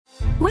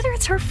Whether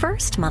it's her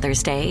first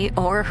Mother's Day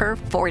or her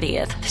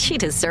 40th, she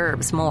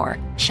deserves more.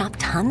 Shop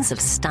tons of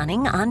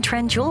stunning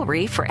on-trend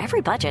jewelry for every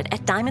budget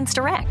at Diamonds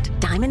Direct.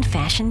 Diamond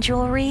fashion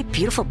jewelry,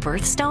 beautiful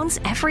birthstones,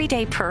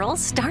 everyday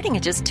pearls starting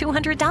at just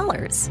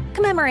 $200.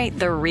 Commemorate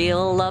the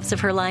real loves of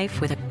her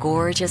life with a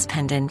gorgeous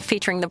pendant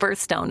featuring the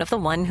birthstone of the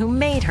one who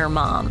made her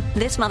mom.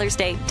 This Mother's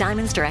Day,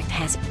 Diamonds Direct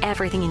has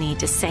everything you need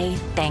to say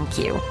thank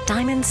you.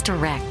 Diamonds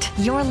Direct.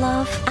 Your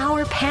love,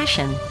 our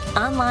passion.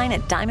 Online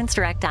at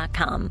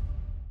diamondsdirect.com.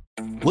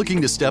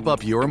 Looking to step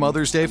up your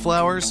Mother's Day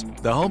flowers?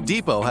 The Home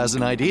Depot has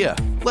an idea.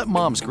 Let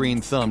Mom's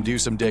green thumb do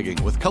some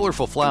digging with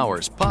colorful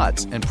flowers,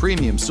 pots, and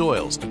premium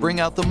soils to bring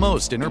out the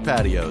most in her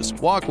patios,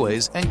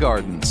 walkways, and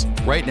gardens.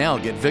 Right now,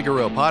 get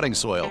Vigoro potting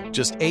soil,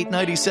 just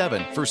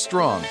 $8.97 for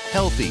strong,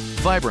 healthy,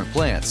 vibrant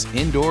plants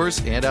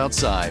indoors and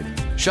outside.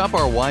 Shop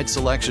our wide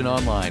selection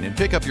online and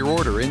pick up your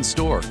order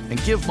in-store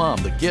and give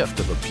Mom the gift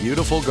of a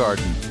beautiful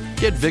garden.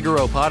 Get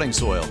Vigoro potting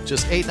soil,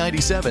 just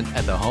 $8.97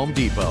 at the Home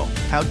Depot.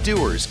 How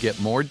doers get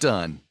more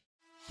done.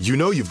 You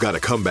know you've got a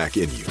comeback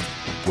in you.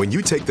 When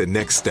you take the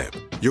next step,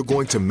 you're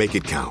going to make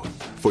it count.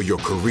 For your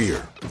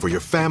career, for your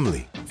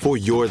family, for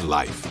your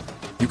life.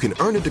 You can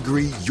earn a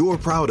degree you're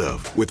proud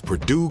of with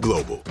Purdue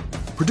Global.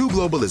 Purdue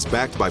Global is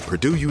backed by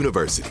Purdue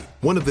University,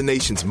 one of the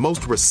nation's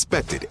most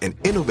respected and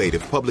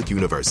innovative public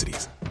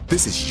universities.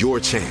 This is your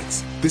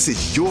chance. This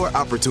is your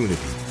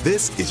opportunity.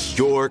 This is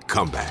your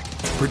comeback.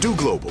 Purdue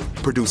Global,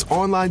 Purdue's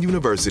online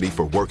university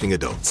for working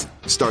adults.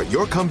 Start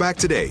your comeback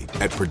today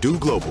at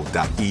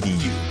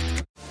purdueglobal.edu.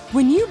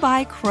 When you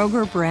buy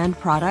Kroger brand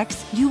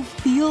products, you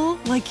feel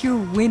like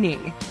you're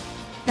winning.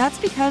 That's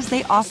because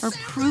they offer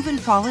proven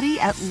quality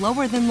at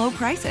lower than low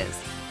prices.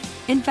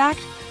 In fact,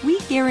 we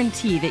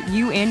guarantee that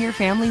you and your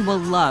family will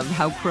love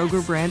how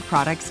Kroger brand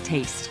products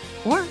taste,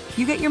 or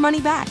you get your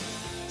money back.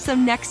 So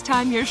next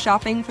time you're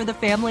shopping for the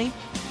family,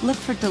 look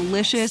for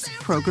delicious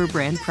Kroger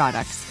brand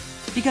products,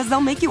 because they'll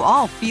make you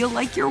all feel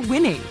like you're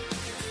winning.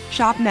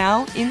 Shop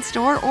now,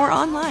 in-store, or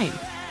online.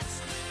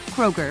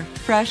 Kroger,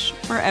 fresh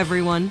for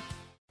everyone.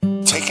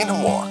 Taking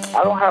a walk.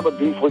 I don't have a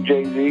beef with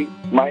Jay-Z.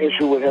 My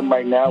issue with him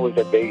right now is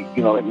that they,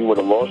 hit me with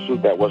a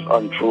lawsuit that was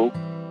untrue.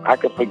 I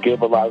could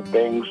forgive a lot of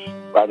things,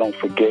 but I don't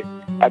forget.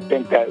 I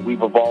think that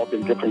we've evolved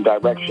in different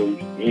directions.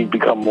 He's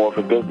become more of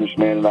a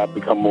businessman and I've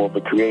become more of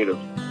a creative.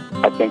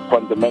 I think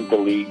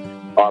fundamentally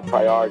our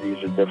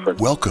priorities are different.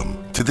 Welcome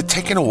to the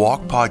Taking a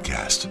Walk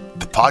podcast,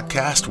 the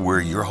podcast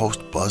where your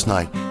host Buzz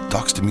Knight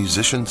talks to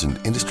musicians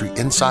and industry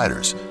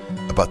insiders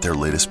about their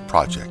latest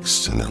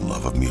projects and their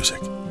love of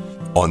music.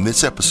 On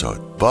this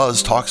episode,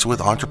 Buzz talks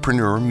with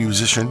entrepreneur,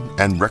 musician,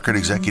 and record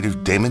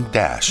executive Damon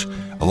Dash,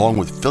 along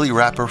with Philly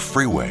rapper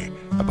Freeway,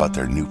 about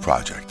their new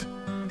project.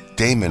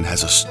 Damon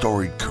has a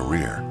storied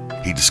career.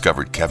 He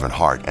discovered Kevin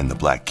Hart and the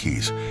Black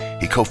Keys.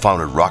 He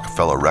co-founded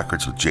Rockefeller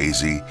Records with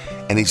Jay-Z,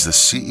 and he's the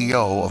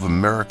CEO of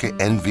America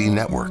NV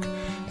Network.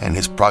 And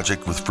his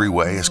project with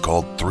Freeway is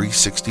called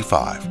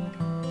 365.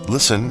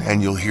 Listen,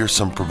 and you'll hear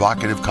some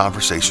provocative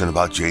conversation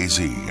about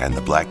Jay-Z and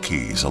the Black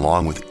Keys,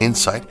 along with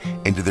insight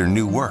into their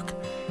new work.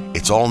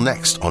 It's all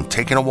next on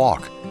Taking a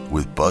Walk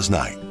with Buzz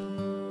Knight.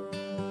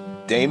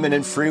 Damon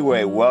and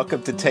Freeway,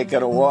 welcome to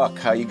Taking a Walk.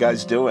 How you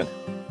guys doing?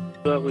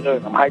 Good.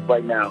 I'm hyped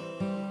right now.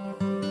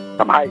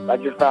 I'm hyped. I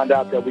just found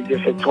out that we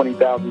just hit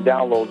 20,000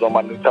 downloads on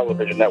my new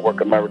television network,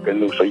 America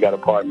News, so you got to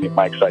pardon me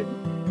my excitement.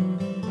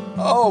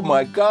 Oh,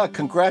 my God.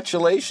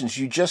 Congratulations.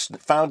 You just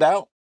found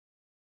out?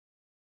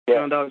 Yeah.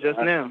 Found out just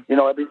now.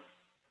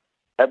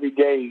 Every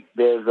day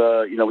there's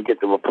we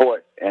get the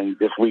report, and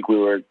this week we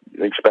were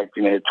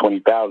expecting to hit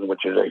 20,000,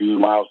 which is a huge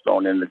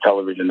milestone in the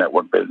television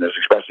network business,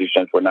 especially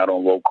since we're not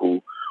on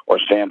Roku or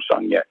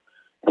Samsung yet,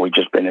 and we've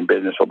just been in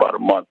business for about a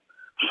month.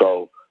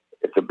 So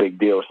it's a big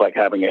deal. It's like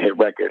having a hit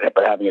record,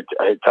 but having a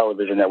hit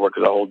television network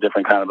is a whole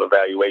different kind of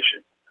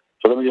evaluation.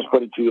 So let me just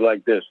put it to you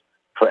like this: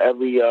 for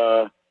every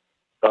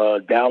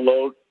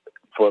download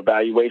for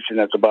evaluation,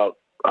 that's about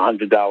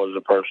 $100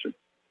 a person.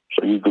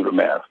 So you do the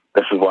math.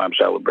 This is why I'm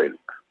celebrating.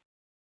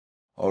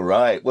 All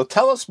right. Well,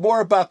 tell us more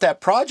about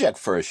that project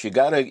first. You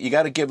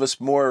gotta give us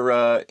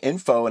more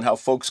info and how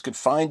folks could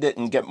find it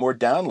and get more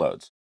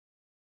downloads.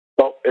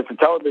 Well, it's a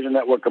television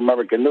network,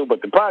 America New,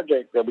 but the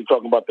project that we're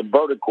talking about, the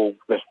vertical,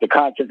 the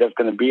content that's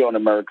going to be on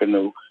America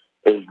New,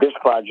 is this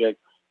project,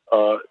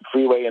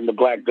 Freeway and the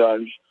Black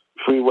Guns.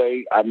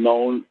 Freeway, I've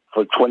known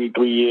for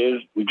 23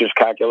 years. We just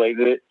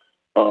calculated it.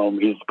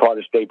 He's part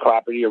of state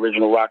property,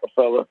 original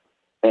Rockefeller,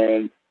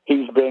 and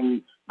he's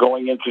been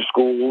going into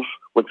schools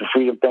with the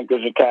Freedom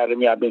Thinkers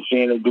Academy. I've been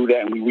seeing him do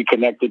that, and we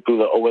reconnected through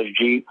the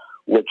OSG,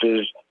 which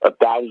is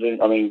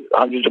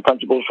hundreds of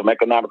principals from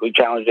economically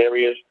challenged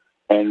areas.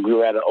 And we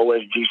were at an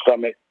OSG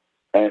summit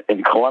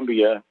in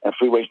Columbia, and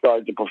Freeway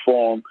started to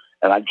perform,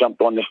 and I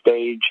jumped on the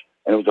stage,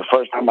 and it was the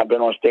first time I've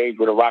been on stage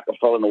with a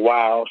Rockefeller in a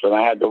while. So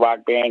I had the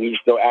rock band. He's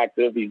still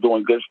active. He's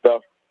doing good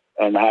stuff.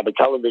 And I have a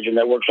television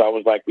network, so I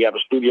was like, we have a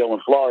studio in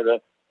Florida.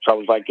 So I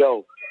was like,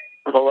 yo,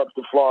 pull up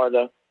to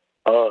Florida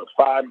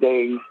 5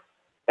 days,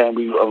 and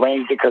we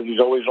arranged it because he's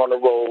always on the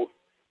road.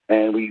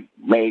 and we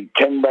made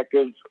 10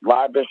 records,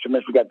 live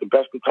instruments. We got the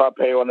best guitar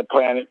player on the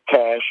planet,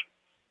 Cash,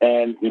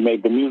 and we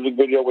made the music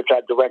video, which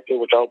I directed,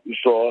 which I hope you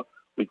saw.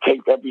 We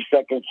taped every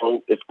second,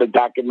 so it's the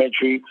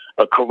documentary,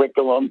 a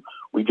curriculum.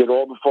 We did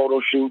all the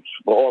photo shoots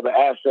for all the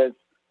assets.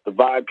 The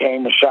Vibe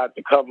came and shot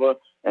the cover,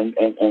 and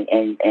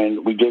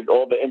we did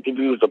all the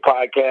interviews, the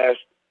podcast.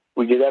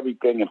 We did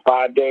everything in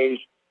 5 days,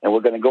 and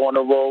we're going to go on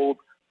the road.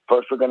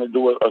 First, we're going to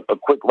do a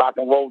quick rock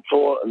and roll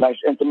tour, a nice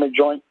intimate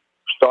joint,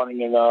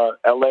 starting in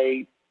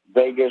L.A.,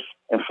 Vegas,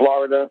 and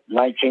Florida,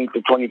 19th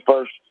to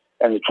 21st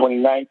and the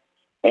 29th.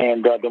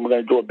 And then we're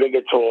going to do a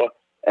bigger tour,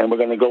 and we're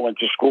going to go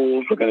into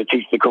schools. We're going to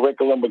teach the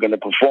curriculum. We're going to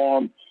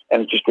perform,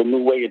 and it's just a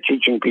new way of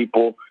teaching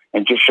people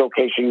and just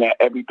showcasing that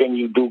everything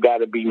you do got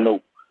to be new,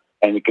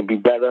 and it could be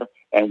better.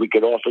 And we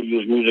could also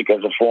use music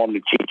as a form to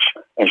teach,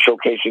 and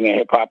showcasing that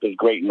hip-hop is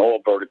great in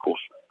all verticals.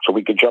 So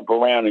we could jump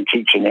around and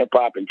teach in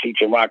hip-hop and teach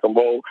in rock and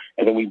roll,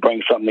 and then we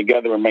bring something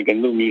together and make a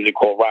new music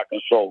called rock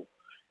and soul.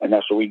 And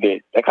that's what we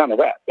did. That kind of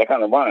rap, that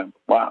kind of rhyme.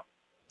 Wow.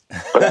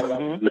 But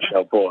that's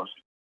Michelle Pause.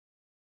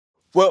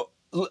 Well,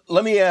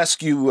 let me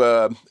ask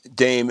you,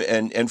 Dame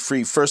and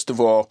Free, first of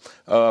all,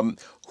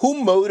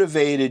 who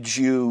motivated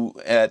you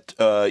at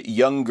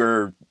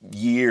younger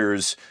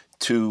years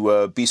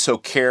to be so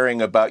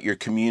caring about your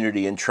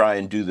community and try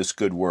and do this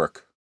good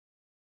work?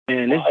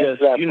 And it's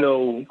just,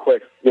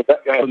 quick.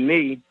 for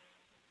me,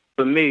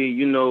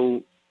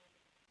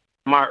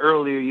 my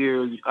earlier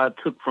years I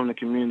took from the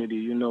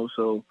community,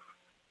 so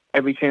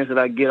every chance that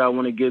I get, I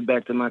want to give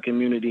back to my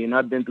community. And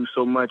I've been through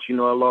so much. I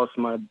lost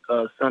my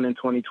son in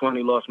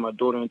 2020, lost my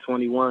daughter in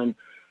 21,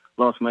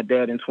 lost my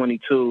dad in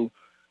 22.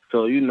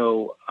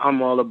 So,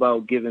 I'm all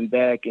about giving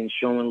back and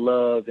showing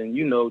love and,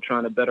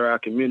 trying to better our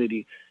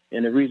community.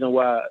 And the reason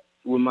why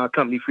with my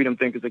company, Freedom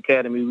Thinkers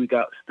Academy, we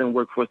got STEM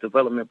workforce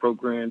development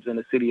programs in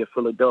the city of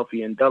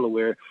Philadelphia and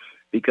Delaware,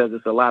 because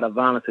there's a lot of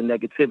violence and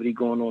negativity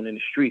going on in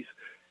the streets.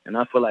 And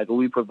I feel like when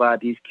we provide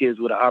these kids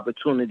with an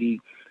opportunity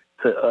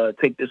to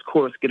take this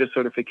course, get a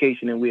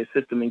certification, and we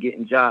assist them in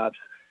getting jobs,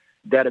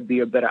 that'll be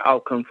a better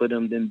outcome for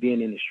them than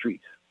being in the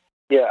streets.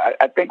 Yeah,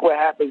 I think what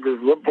happens is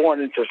we're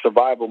born into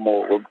survival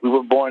mode. We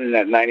were born in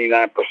that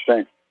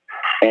 99%.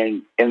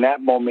 And in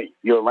that moment,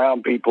 you're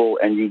around people,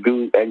 and you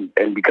do,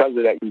 and because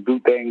of that, you do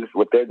things,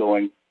 what they're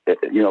doing,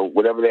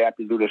 whatever they have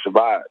to do to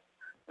survive.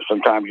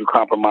 Sometimes you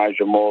compromise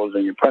your morals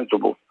and your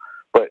principles.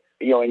 But,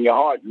 in your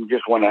heart, you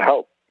just want to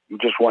help. You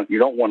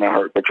don't want to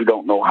hurt, but you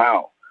don't know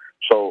how.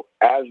 So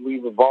as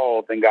we've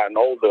evolved and gotten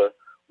older,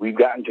 we've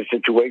gotten to a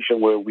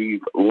situation where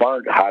we've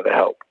learned how to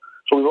help.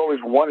 So we've always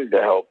wanted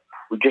to help.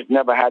 We just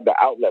never had the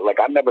outlet. Like,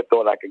 I never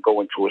thought I could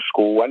go into a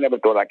school. I never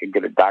thought I could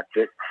get a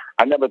doctorate.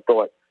 I never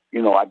thought,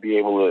 I'd be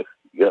able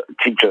to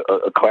teach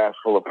a class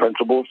full of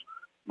principals.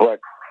 But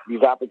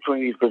these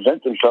opportunities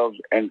present themselves,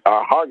 and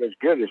our heart is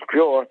good, it's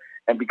pure.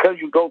 And because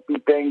you go through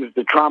things,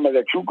 the trauma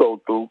that you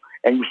go through,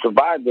 and you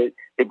survive it,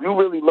 if you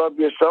really love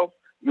yourself,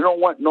 you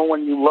don't want no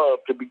one you love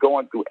to be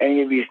going through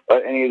any of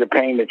the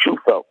pain that you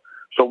felt.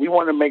 So we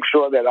want to make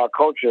sure that our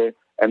culture,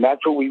 and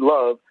that's who we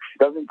love,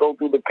 doesn't go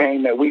through the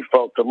pain that we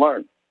felt to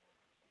learn.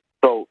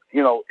 So,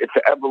 it's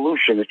an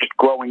evolution. It's just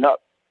growing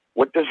up.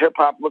 What does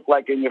hip-hop look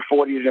like in your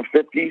 40s and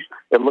 50s?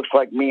 It looks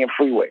like me and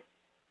Freeway.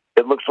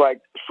 It looks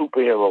like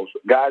superheroes,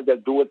 guys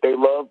that do what they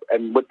love,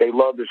 and what they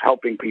love is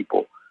helping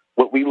people.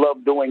 What we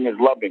love doing is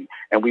loving,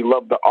 and we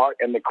love the art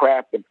and the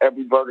craft of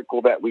every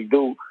vertical that we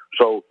do.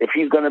 So if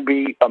he's going to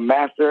be a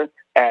master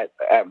at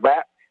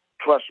rap,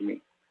 trust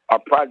me, our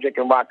project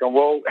in rock and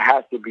roll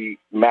has to be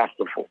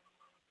masterful,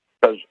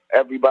 because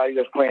everybody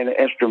that's playing an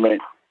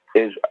instrument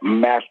is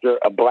master,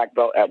 a black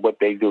belt at what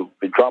they do.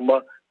 The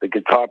drummer, the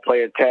guitar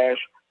player, Tash,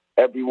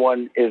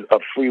 everyone is a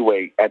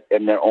Freeway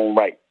in their own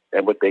right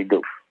at what they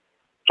do.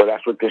 So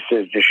that's what this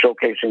is, just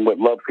showcasing what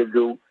love could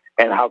do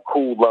and how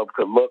cool love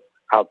could look,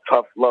 how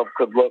tough love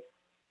could look,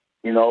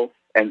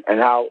 and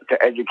how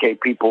to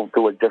educate people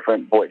through a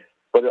different voice.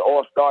 But it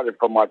all started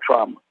from our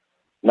trauma,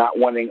 not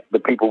wanting the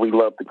people we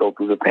love to go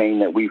through the pain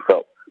that we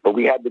felt. But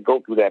we had to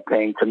go through that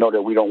pain to know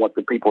that we don't want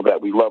the people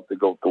that we love to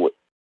go through it.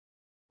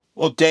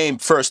 Well, Dame,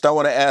 first, I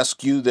want to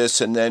ask you this,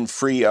 and then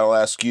Free, I'll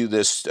ask you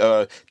this.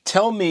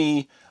 Tell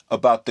me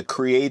about the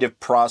creative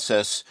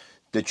process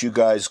that you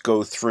guys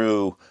go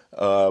through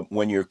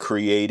when you're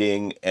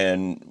creating,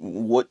 and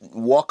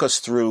walk us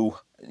through,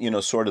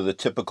 sort of the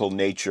typical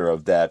nature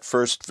of that.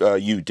 First,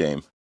 you,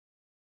 Dame.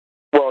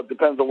 Well, it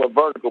depends on what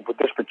vertical, but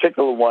this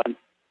particular one,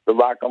 the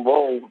rock and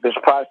roll, this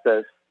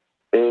process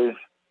is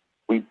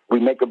we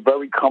make a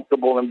very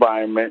comfortable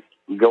environment.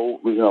 We go,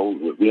 we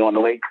on the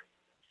lake,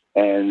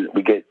 and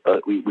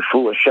we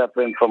flew a chef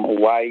in from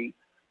Hawaii,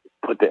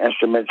 put the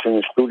instruments in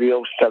the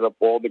studio, set up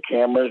all the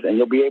cameras, and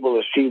you'll be able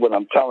to see what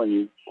I'm telling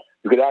you.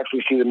 You could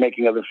actually see the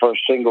making of the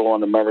first single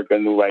on America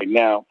New right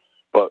now,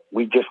 but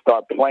we just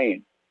start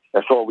playing.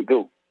 That's all we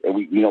do. And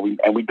we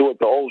do it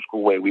the old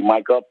school way. We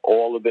mic up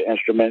all of the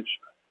instruments.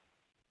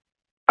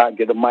 I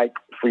get a mic,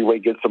 Freeway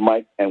gets a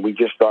mic, and we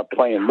just start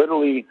playing.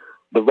 Literally,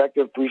 the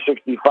record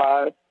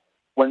 365,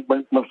 when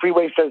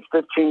Freeway says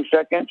 15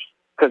 seconds,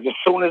 because as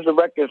soon as the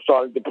record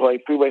started to play,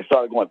 Freeway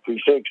started going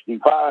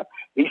 365.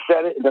 He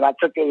said it, and then I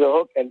took it as a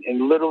hook, and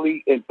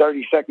literally in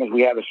 30 seconds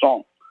we had a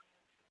song.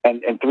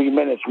 And in 3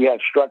 minutes we had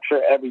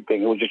structure,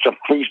 everything. It was just a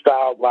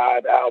freestyle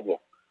live album.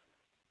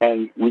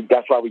 And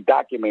that's why we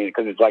document it,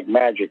 because it's like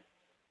magic.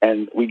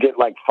 And we did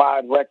like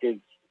 5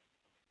 records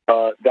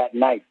that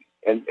night.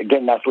 And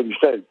again, that's what you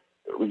said.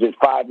 We did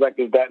 5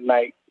 records that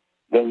night.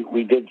 Then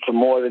we did some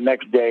more the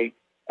next day.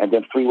 And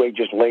then Freeway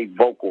just laid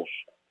vocals.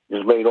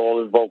 Just laid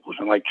all his vocals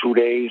in like 2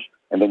 days.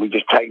 And then we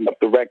just tightened up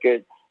the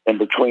record. And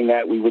between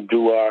that, we would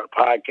do our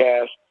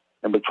podcast.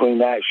 And between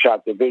that,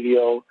 shot the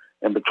video.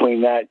 And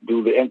between that,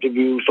 do the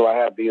interview. So I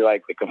have the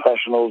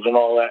confessionals and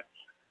all that.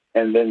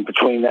 And then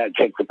between that,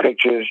 take the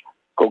pictures,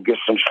 go get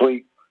some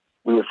sleep.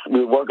 We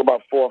would work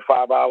about 4 or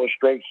 5 hours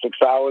straight, 6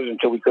 hours,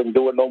 until we couldn't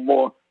do it no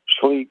more.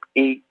 Sleep,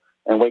 eat,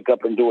 and wake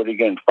up and do it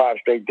again. 5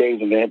 straight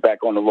days, and then hit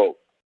back on the road.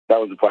 That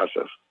was the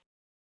process.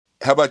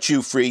 How about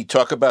you, Free?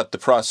 Talk about the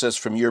process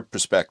from your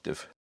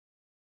perspective.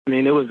 I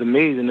mean, it was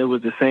amazing. It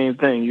was the same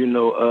thing. You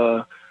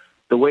know,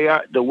 the way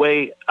I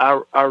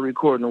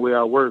record and the way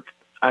I work,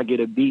 I get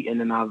a beat and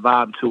then I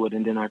vibe to it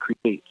and then I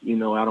create. You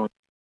know, I don't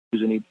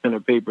use any pen or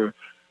paper.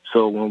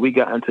 So when we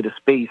got into the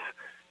space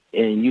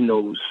and, you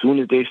know, as soon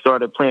as they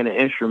started playing the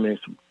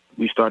instruments,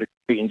 we started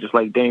creating, just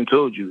like Dame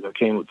told you. I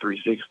came with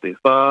 360,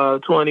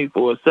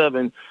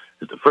 24/7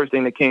 is the first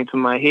thing that came to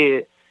my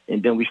head.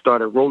 And then we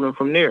started rolling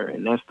from there.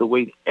 And that's the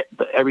way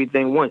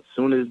everything went. As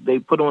soon as they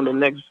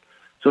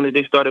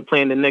started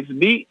playing the next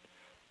beat,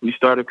 we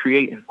started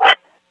creating.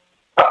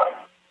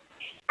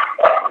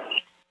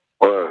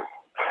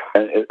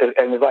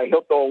 And it's like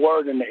he'll throw a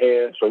word in the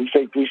air. So you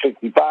say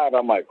 365,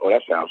 I'm like, oh,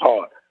 that sounds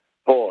hard.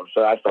 Pause.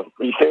 So I start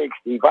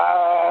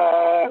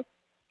 365,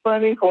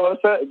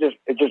 24/7.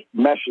 It just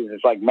meshes.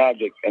 It's like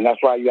magic. And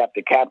that's why you have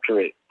to capture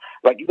it.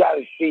 Like, you got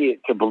to see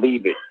it to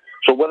believe it.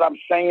 So what I'm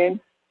saying,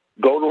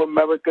 go to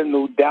America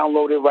New,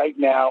 download it right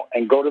now,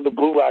 and go to the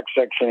Blue Rock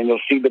section, and you'll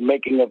see the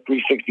making of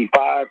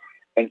 365.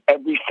 And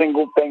every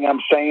single thing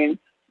I'm saying,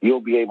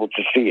 you'll be able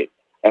to see it.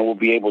 And we'll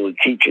be able to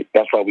teach it.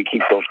 That's why we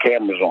keep those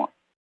cameras on.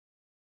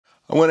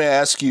 I want to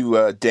ask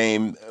you,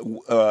 Dame,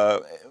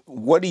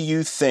 what do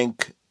you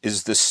think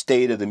is the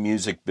state of the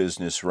music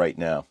business right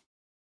now?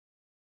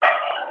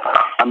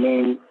 I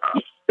mean,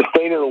 the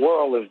state of the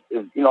world is,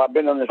 you know, I've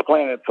been on this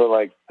planet for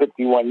like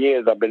 51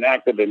 years. I've been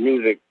active in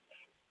music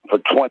for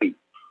 20,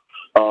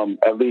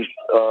 at least,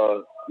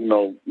 you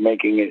know,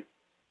 making it.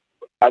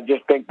 I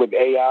just think with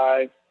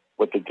AI,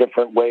 with the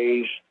different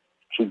ways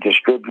to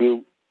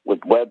distribute, with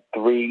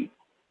Web3,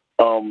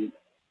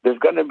 there's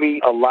going to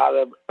be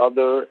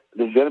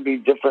there's going to be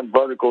different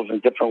verticals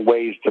and different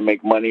ways to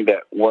make money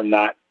that were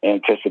not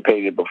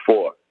anticipated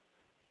before.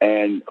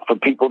 And for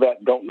people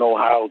that don't know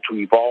how to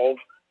evolve,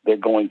 they're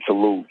going to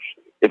lose.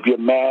 If you're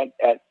mad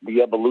at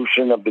the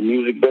evolution of the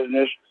music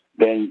business,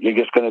 then you're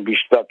just going to be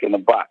stuck in a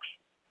box.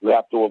 You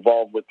have to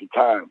evolve with the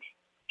times.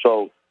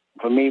 So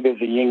for me,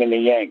 there's a yin and a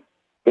yang.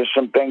 There's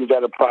some things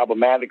that are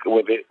problematic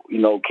with it, you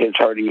know, kids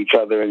hurting each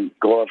other and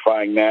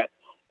glorifying that.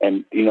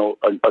 And, you know,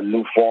 a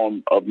new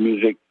form of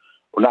music,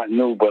 well, not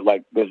new, but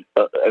like this.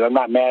 And I'm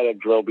not mad at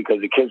drill because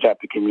the kids have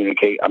to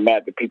communicate. I'm mad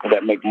at the people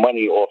that make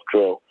money off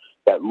drill,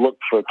 that look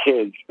for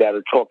kids that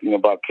are talking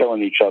about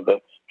killing each other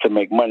to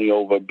make money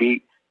over a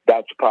beat.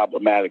 That's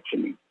problematic to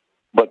me.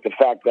 But the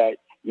fact that,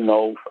 you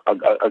know,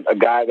 a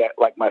guy that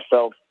like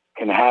myself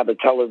can have a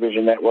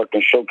television network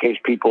and showcase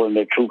people in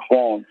their true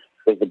form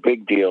is a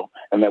big deal,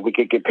 and that we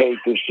could get paid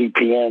through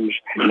CPMs,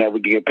 and that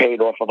we can get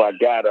paid off of our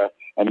data,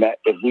 and that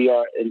if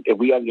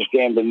we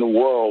understand the new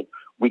world,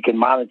 we can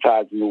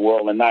monetize the new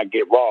world and not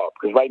get robbed.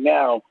 Because right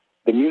now,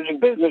 the music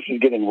business is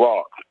getting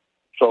robbed.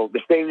 So the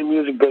state of the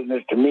music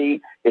business, to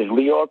me, is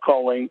Leo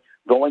Cohen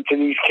going to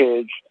these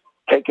kids,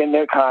 taking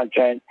their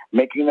content,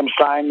 making them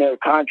sign their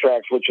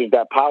contracts, which is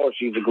that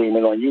policies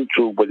agreement on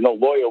YouTube with no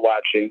lawyer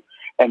watching,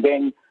 and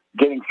then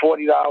getting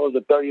 $40 or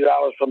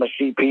 $30 from a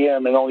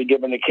CPM and only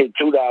giving the kid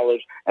 $2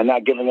 and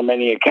not giving them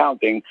any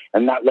accounting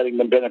and not letting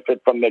them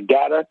benefit from their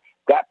data.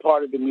 That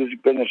part of the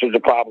music business is a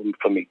problem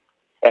for me.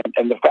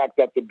 And the fact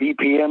that the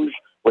BPMs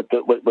with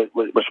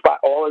spot,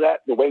 all of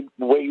that, the way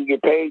you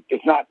get paid,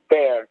 it's not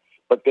fair.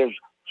 But there's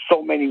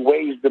so many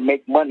ways to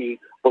make money,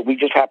 but we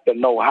just have to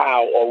know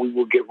how, or we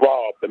will get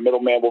robbed. The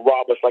middleman will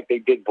rob us like they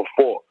did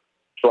before.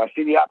 So I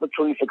see the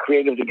opportunity for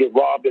creatives to get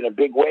robbed in a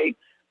big way,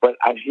 but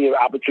I see an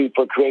opportunity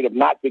for creative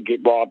not to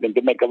get robbed and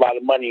to make a lot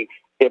of money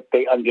if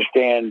they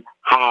understand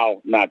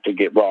how not to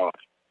get robbed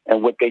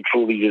and what they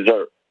truly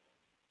deserve.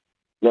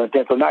 You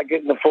understand? So not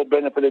getting the full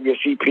benefit of your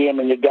CPM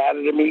and your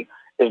data to me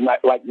is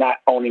not like not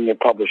owning your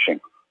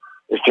publishing.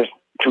 It's just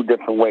two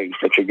different ways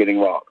that you're getting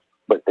robbed,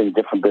 but in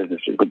different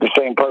businesses. But the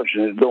same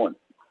person is doing it.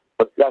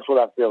 But that's what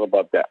I feel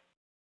about that.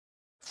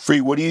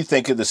 Free, what do you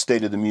think of the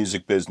state of the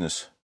music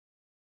business?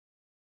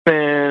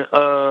 Man,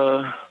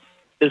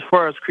 as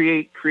far as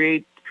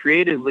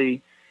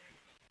creatively,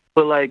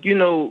 but like, you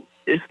know,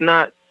 it's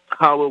not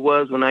how it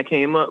was when I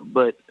came up,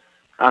 but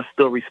I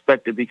still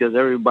respect it because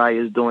everybody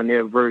is doing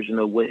their version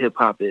of what hip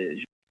hop is.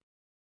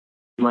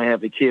 You might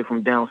have a kid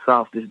from down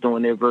south that's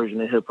doing their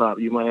version of hip hop.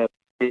 You might have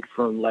a kid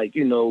from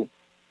the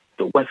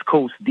West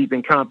Coast, deep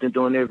in Compton,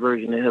 doing their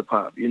version of hip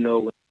hop.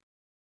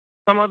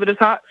 Some of it is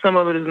hot, some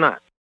of it is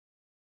not.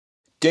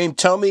 Dame,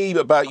 tell me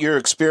about your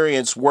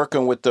experience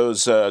working with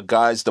those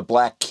guys, the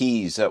Black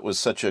Keys. That was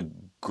such a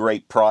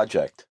great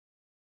project.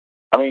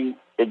 I mean,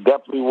 it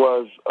definitely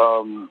was.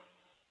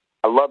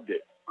 I loved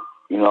it.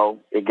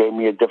 It gave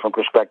me a different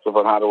perspective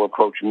on how to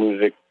approach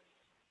music.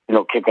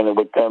 Kicking it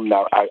with them.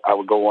 Now I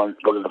would go to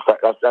the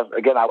that's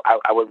again. I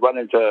would run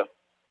into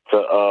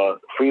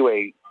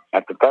Freeway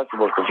at the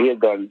festival because he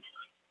had done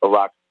a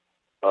rock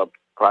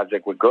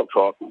project with Girl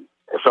Talk.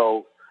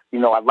 So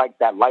I like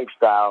that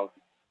lifestyle.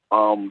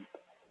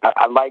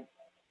 I like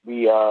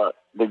the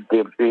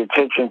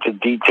attention to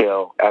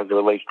detail as it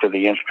relates to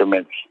the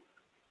instruments.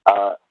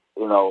 Dan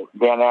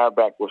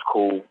Araback was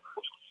cool.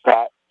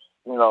 Pat,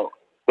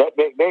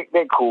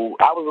 they're cool.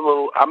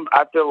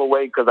 I feel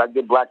away because I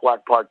did Black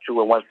Rock Part 2,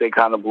 and once they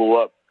kind of blew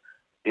up,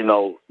 we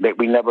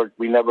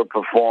never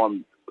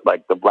performed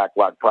like the Black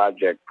Rock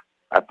project.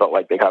 I felt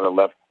like they kind of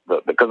left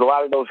because a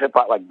lot of those hip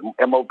hop like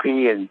MOP,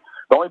 and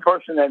the only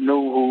person that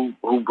knew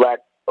who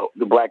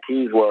the Black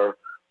Keys were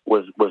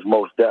was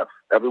Mos Def.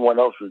 Everyone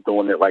else was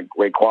doing it like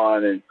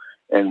Raekwon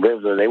and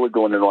RZA. They were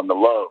doing it on the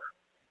love.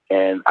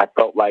 And I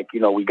felt like,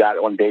 we got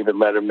on David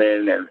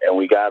Letterman and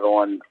we got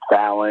on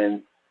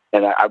Fallon.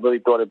 And I really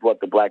thought it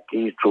brought the Black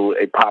Keys to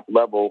a pop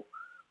level,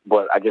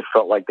 but I just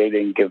felt like they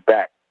didn't give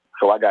back.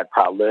 So I got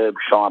Talib,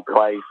 Sean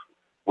Price,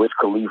 Wiz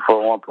Khalifa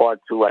on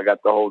Part 2. I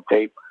got the whole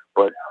tape.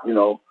 But,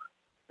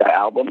 that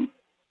album,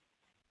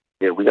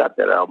 yeah, we got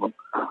that album.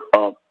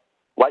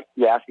 Like,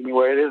 you asking me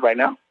where it is right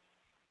now?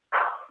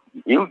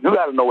 You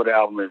got to know where the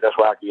album is. That's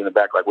why I can in the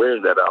back, like, where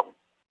is that album?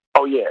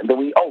 Oh, yeah. And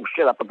then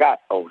I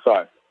forgot. Oh,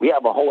 sorry. We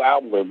have a whole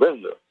album with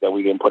RZA that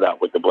we didn't put out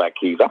with the Black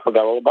Keys. I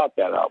forgot all about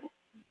that album.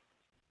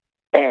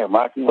 Damn,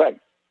 Mikey, right.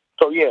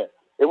 So, yeah,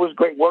 it was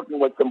great working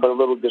with them, but a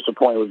little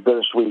disappointing. It was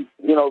bittersweet.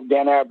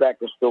 Dan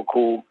Araback is still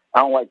cool. I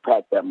don't like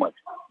Pat that much,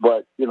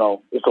 but,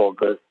 it's all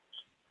good.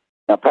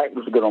 Now, Pat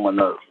was good on my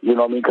nerves, you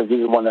know what I mean? Because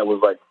he's the one that was,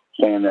 like,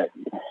 saying that.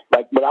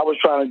 Like, what I was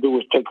trying to do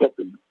was take up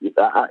it's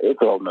a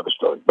whole nother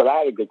story. But I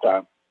had a good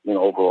time,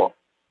 overall.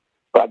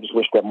 But I just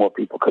wish that more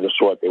people could have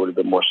saw it. They would have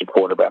been more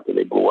supportive after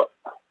they blew up.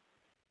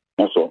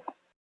 That's all.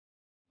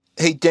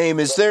 Hey, Dame,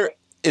 is there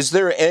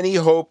any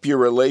hope your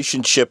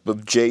relationship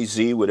with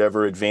Jay-Z would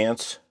ever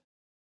advance?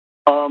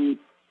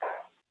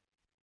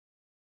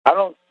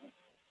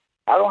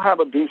 I don't have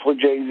a beef with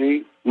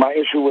Jay-Z. My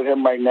issue with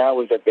him right now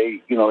is that they,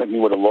 hit me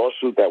with a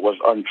lawsuit that was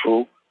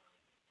untrue.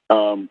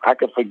 I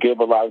could forgive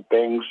a lot of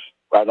things.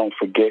 I don't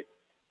forget.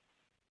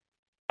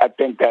 I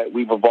think that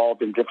we've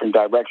evolved in different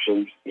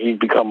directions. He's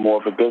become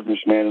more of a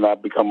businessman, and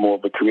I've become more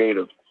of a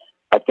creative.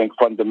 I think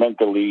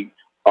fundamentally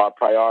our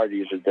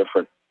priorities are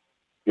different,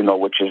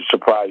 which is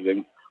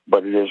surprising,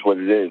 but it is what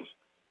it is.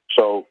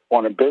 So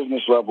on a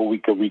business level, we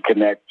could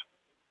reconnect.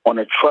 On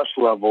a trust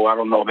level, I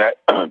don't know that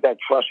that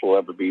trust will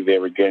ever be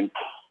there again.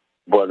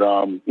 But,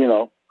 I'm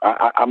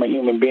a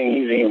human being.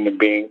 He's a human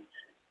being.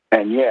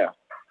 And, yeah,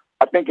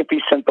 I think if he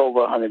sent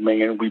over $100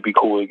 million, we'd be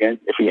cool again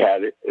if he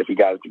had it, if he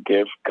got it to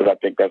give, because I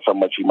think that's how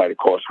much he might have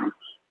cost me.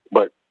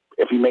 But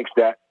if he makes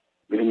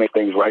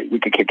things right, we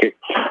could kick it.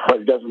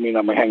 But it doesn't mean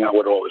I'm going to hang out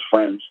with all his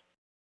friends.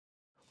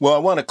 Well, I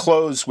want to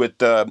close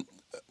with a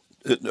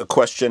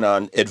question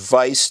on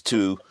advice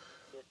to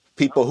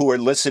people who are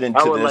listening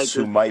to this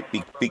who might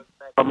be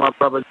my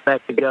brothers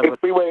back together. If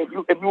you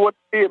want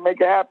to see it,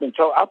 make it happen.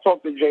 So I'll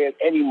talk to Jay at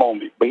any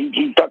moment, but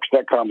he ducks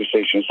that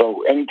conversation.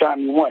 So anytime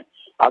you want,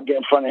 I'll get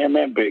in front of him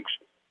and Biggs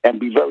and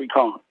be very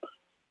calm.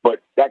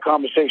 But that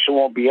conversation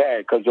won't be had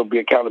because there'll be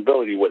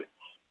accountability with it.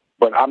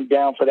 But I'm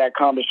down for that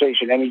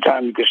conversation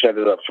anytime you can set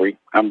it up, Free.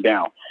 I'm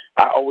down.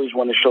 I always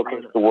want to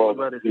showcase the world.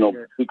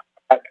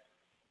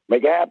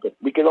 Make it happen.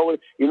 We can always,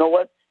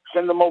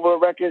 send them over a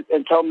record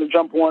and tell them to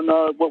jump on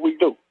what we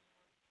do.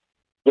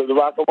 The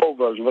rock and roll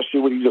version. Let's see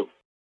what he do.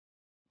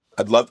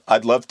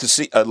 I'd love to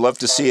see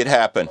it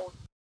happen.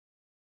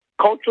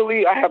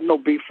 Culturally, I have no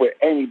beef with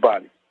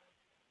anybody.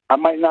 I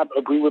might not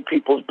agree with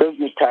people's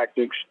business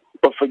tactics,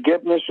 but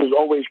forgiveness is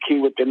always key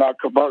within our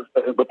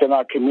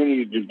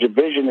community. The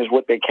division is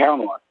what they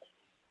count on.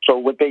 So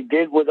what they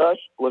did with us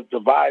was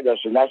divide us,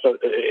 and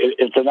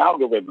it's an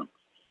algorithm.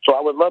 So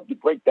I would love to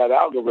break that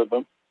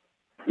algorithm,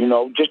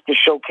 just to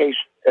showcase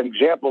an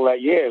example that,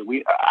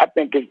 I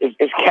think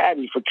it's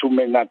catty for two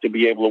men not to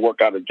be able to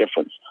work out a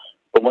difference.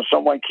 But when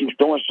someone keeps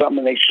doing something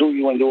and they sue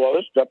you and do all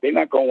this stuff, they're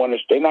not going to want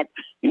to.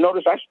 You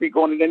notice I speak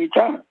on it any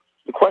time.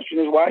 The question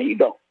is why he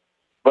don't.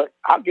 But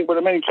I'll get with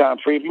him anytime,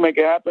 Free. If you make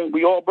it happen,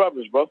 we all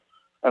brothers, bro.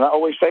 And I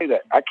always say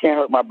that. I can't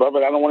hurt my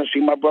brother. I don't want to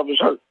see my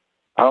brothers hurt.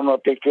 I don't know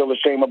if they feel the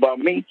same about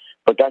me,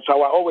 but that's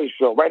how I always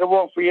feel. Right or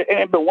wrong, Free. It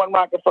ain't been one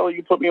Rockefeller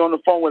you put me on the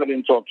phone with I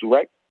didn't talk to,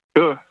 right?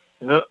 Sure.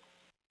 Yep.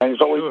 And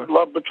it's always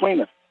love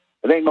between us.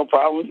 It ain't no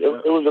problem.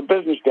 It was a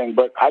business thing,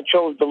 but I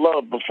chose the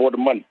love before the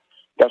money.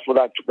 That's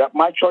what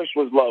my choice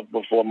was love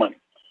before money.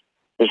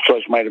 His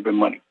choice might have been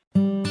money.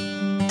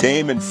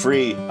 Damon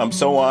Free, I'm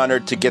so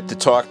honored to get to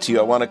talk to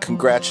you. I want to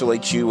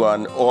congratulate you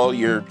on all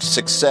your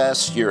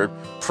success, your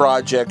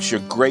projects, your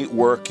great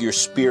work, your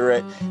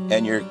spirit,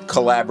 and your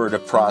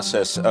collaborative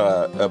process.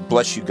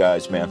 Bless you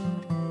guys, man.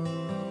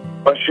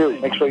 Bless you.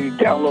 Make sure you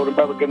download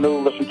American New,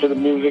 listen to the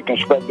music, and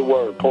spread the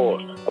word.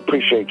 Pause.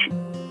 Appreciate you.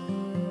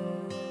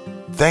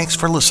 Thanks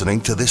for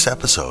listening to this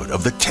episode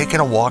of the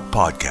Taking a Walk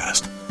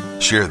podcast.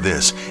 Share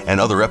this and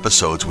other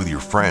episodes with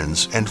your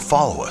friends and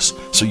follow us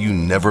so you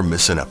never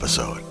miss an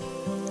episode.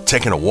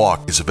 Taking a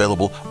Walk is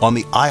available on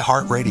the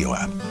iHeartRadio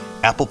app,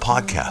 Apple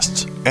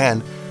Podcasts,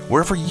 and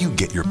wherever you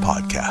get your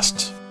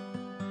podcasts.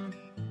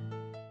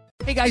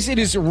 Hey guys, it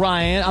is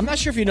Ryan. I'm not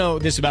sure if you know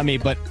this about me,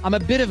 but I'm a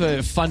bit of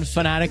a fun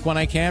fanatic when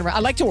I can. I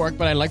like to work,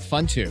 but I like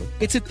fun too.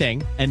 It's a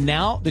thing. And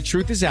now the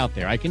truth is out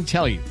there. I can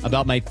tell you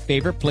about my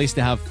favorite place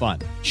to have fun.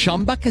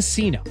 Chumba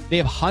Casino. They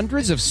have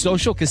hundreds of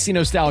social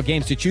casino style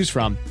games to choose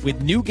from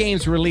with new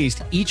games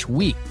released each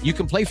week. You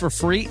can play for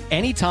free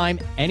anytime,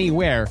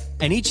 anywhere.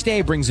 And each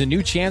day brings a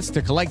new chance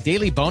to collect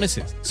daily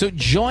bonuses. So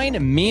join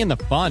me in the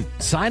fun.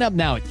 Sign up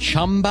now at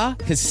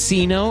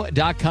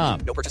ChumbaCasino.com.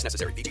 No purchase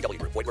necessary. VGW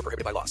Group. Void where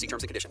prohibited by law. See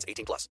terms and conditions.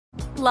 18+.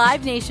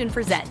 Live Nation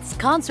presents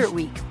Concert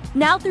Week.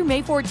 Now through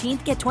May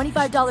 14th, get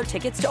 $25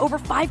 tickets to over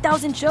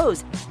 5,000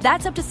 shows.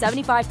 That's up to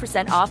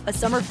 75% off a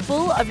summer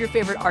full of your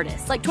favorite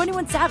artists like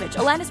 21 Savage,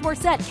 Alanis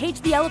Morissette,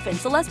 Cage the Elephant,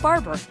 Celeste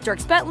Barber,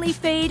 Dierks Bentley,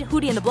 Fade,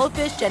 Hootie and the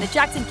Blowfish, Janet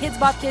Jackson, Kidz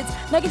Bop Kids,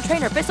 Meghan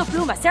Trainor, Peso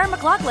Pluma, Sarah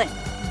McLachlan.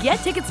 Get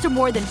tickets to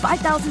more than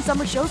 5,000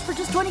 summer shows for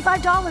just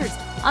 $25.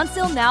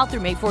 Until now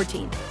through May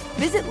 14th.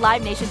 Visit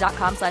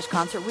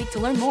LiveNation.com/Concert Week to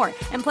learn more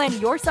and plan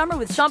your summer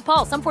with Sean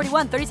Paul, Sum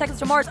 41, 30 Seconds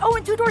to Mars,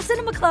 and Two Door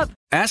Cinema Club.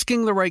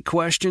 Asking the right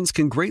questions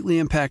can greatly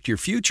impact your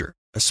future,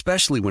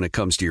 especially when it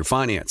comes to your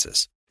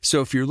finances.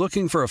 So if you're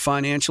looking for a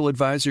financial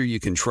advisor you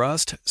can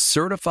trust,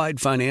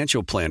 certified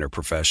financial planner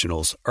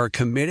professionals are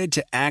committed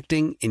to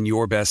acting in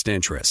your best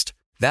interest.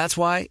 That's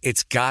why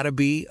it's got to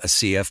be a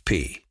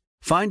CFP.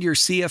 Find your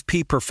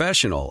CFP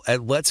professional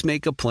at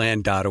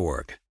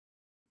letsmakeaplan.org.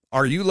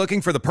 Are you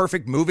looking for the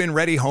perfect move-in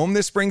ready home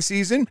this spring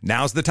season?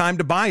 Now's the time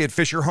to buy at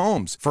Fisher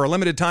Homes. For a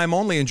limited time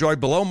only, enjoy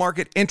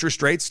below-market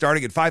interest rates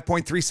starting at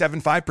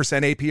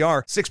 5.375%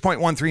 APR,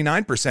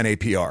 6.139%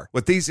 APR.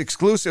 With these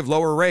exclusive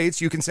lower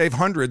rates, you can save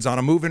hundreds on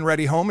a move-in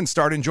ready home and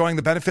start enjoying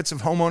the benefits of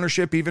home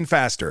ownership even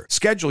faster.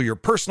 Schedule your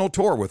personal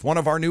tour with one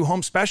of our new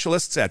home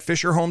specialists at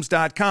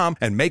FisherHomes.com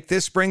and make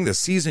this spring the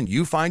season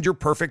you find your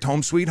perfect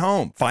home sweet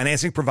home.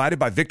 Financing provided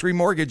by Victory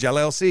Mortgage,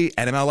 LLC,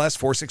 NMLS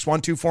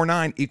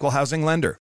 461249, Equal Housing Lender.